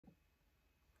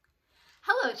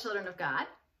Hello, children of God.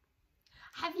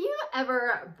 Have you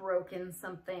ever broken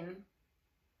something?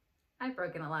 I've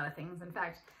broken a lot of things. In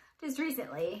fact, just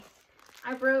recently,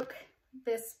 I broke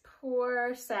this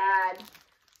poor, sad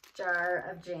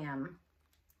jar of jam.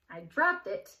 I dropped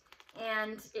it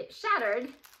and it shattered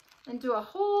into a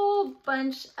whole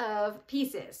bunch of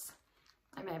pieces.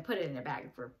 I mean, I put it in a bag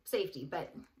for safety,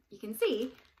 but you can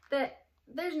see that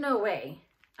there's no way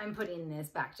I'm putting this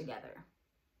back together.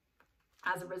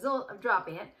 As a result of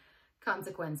dropping it,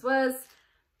 consequence was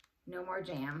no more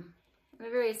jam in a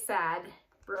very sad,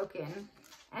 broken,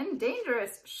 and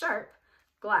dangerous, sharp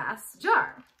glass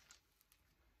jar.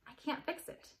 I can't fix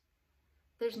it.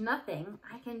 There's nothing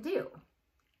I can do.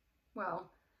 Well,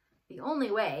 the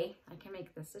only way I can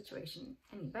make the situation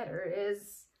any better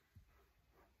is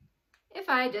if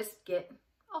I just get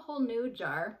a whole new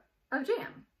jar of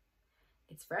jam.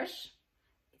 It's fresh,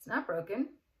 it's not broken,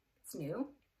 it's new.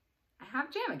 I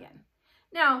have jam again.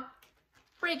 Now,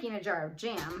 breaking a jar of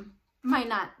jam might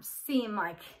not seem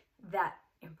like that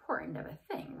important of a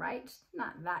thing, right?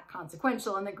 Not that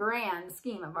consequential in the grand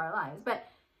scheme of our lives, but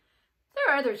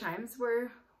there are other times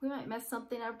where we might mess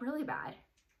something up really bad,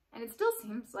 and it still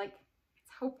seems like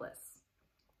it's hopeless,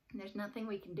 and there's nothing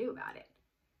we can do about it.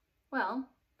 Well,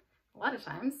 a lot of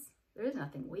times, there is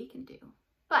nothing we can do,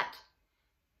 but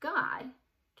God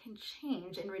can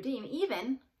change and redeem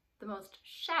even the most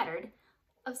shattered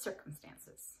of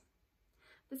circumstances.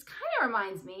 This kind of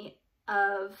reminds me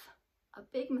of a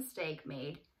big mistake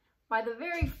made by the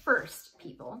very first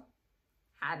people,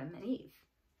 Adam and Eve.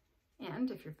 And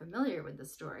if you're familiar with the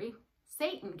story,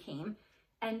 Satan came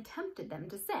and tempted them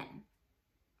to sin.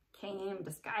 Came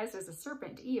disguised as a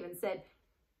serpent to Eve and said,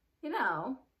 you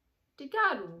know, did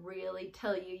God really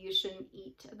tell you you shouldn't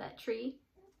eat of that tree?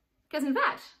 Because in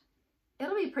fact,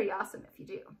 it'll be pretty awesome if you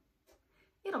do.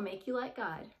 It'll make you like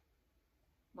God.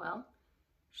 Well,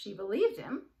 she believed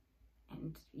him,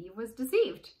 and Eve was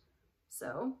deceived.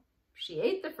 So she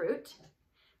ate the fruit,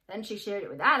 then she shared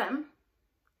it with Adam,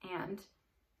 and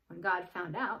when God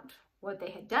found out what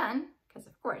they had done, because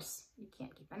of course you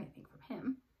can't keep anything from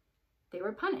him, they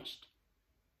were punished.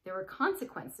 There were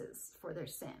consequences for their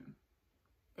sin.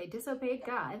 They disobeyed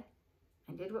God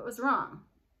and did what was wrong,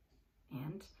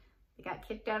 and they got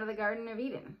kicked out of the Garden of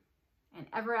Eden. And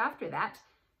ever after that,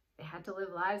 they had to live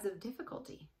lives of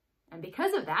difficulty. And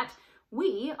because of that,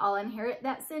 we all inherit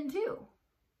that sin too.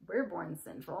 We're born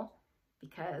sinful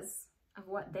because of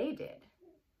what they did.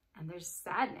 And there's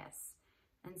sadness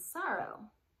and sorrow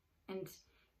and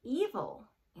evil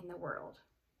in the world.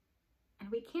 And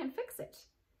we can't fix it.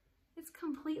 It's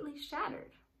completely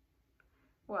shattered.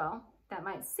 Well, that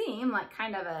might seem like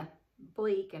kind of a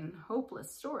bleak and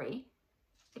hopeless story,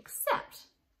 except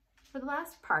for the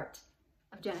last part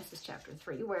of Genesis chapter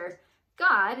 3, where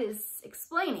God is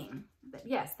explaining that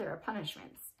yes, there are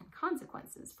punishments and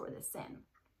consequences for this sin.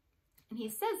 And he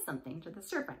says something to the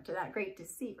serpent, to that great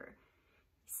deceiver.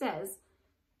 He says,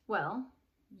 well,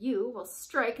 you will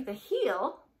strike the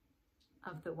heel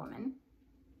of the woman,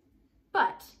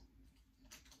 but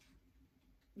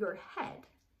your head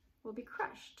will be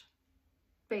crushed.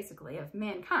 Basically, of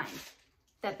mankind,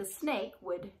 that the snake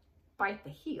would bite the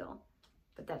heel,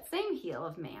 but that same heel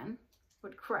of man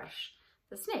would crush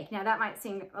the snake. Now that might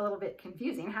seem a little bit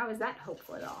confusing. How is that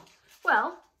hopeful at all?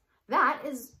 Well, that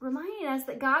is reminding us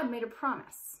that God made a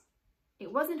promise.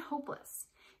 It wasn't hopeless.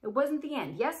 It wasn't the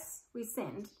end. Yes, we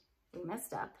sinned. We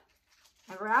messed up.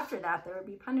 Ever after that, there would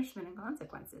be punishment and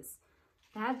consequences.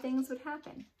 Bad things would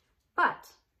happen. But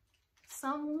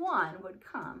someone would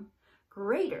come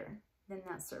greater than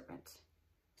that serpent,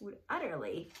 would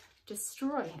utterly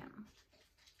destroy him.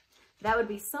 That would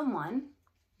be someone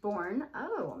born of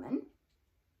a woman,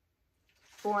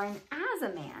 born as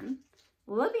a man,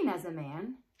 living as a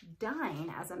man,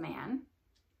 dying as a man,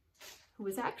 who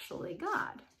was actually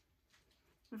God.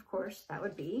 Of course, that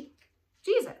would be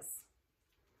Jesus.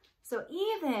 So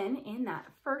even in that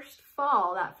first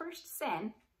fall, that first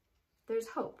sin, there's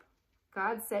hope.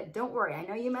 God said, don't worry, I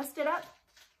know you messed it up,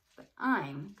 but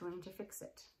I'm going to fix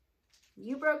it.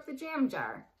 You broke the jam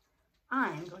jar.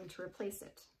 I'm going to replace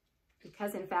it.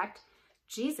 Because in fact,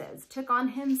 Jesus took on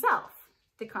himself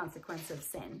the consequence of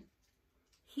sin.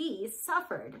 He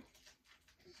suffered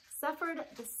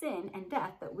the sin and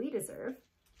death that we deserve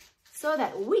so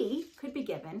that we could be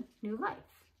given new life.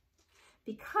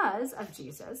 Because of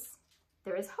Jesus,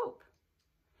 there is hope.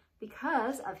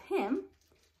 Because of him,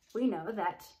 we know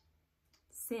that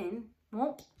sin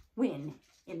won't win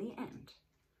in the end.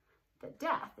 That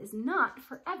death is not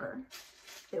forever,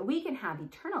 that we can have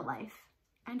eternal life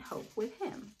and hope with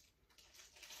him.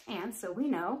 And so we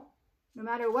know, no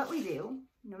matter what we do,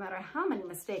 no matter how many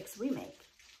mistakes we make,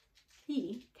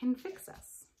 he can fix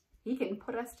us. He can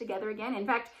put us together again. In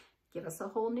fact, give us a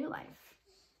whole new life.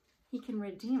 He can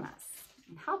redeem us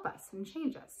and help us and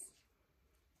change us.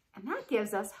 And that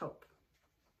gives us hope.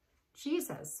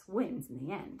 Jesus wins in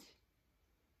the end.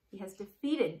 He has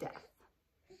defeated death,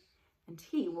 and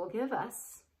he will give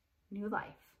us new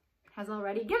life, has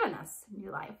already given us new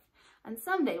life, and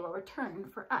someday will return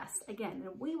for us again,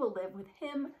 and we will live with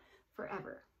him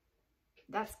forever.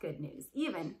 That's good news,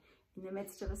 even in the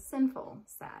midst of a sinful,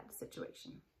 sad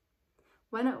situation.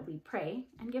 Why don't we pray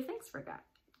and give thanks to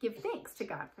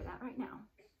God for that right now.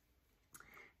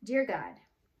 Dear God,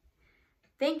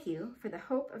 thank you for the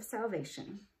hope of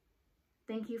salvation.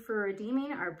 Thank you for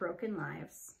redeeming our broken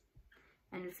lives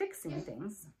and fixing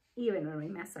things even when we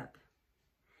mess up.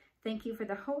 Thank you for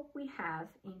the hope we have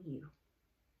in you.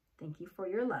 Thank you for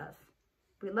your love.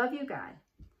 We love you, God.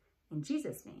 In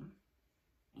Jesus' name,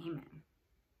 amen.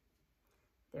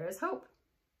 There is hope.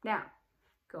 Now,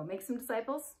 go make some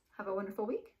disciples. Have a wonderful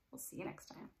week. We'll see you next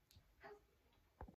time.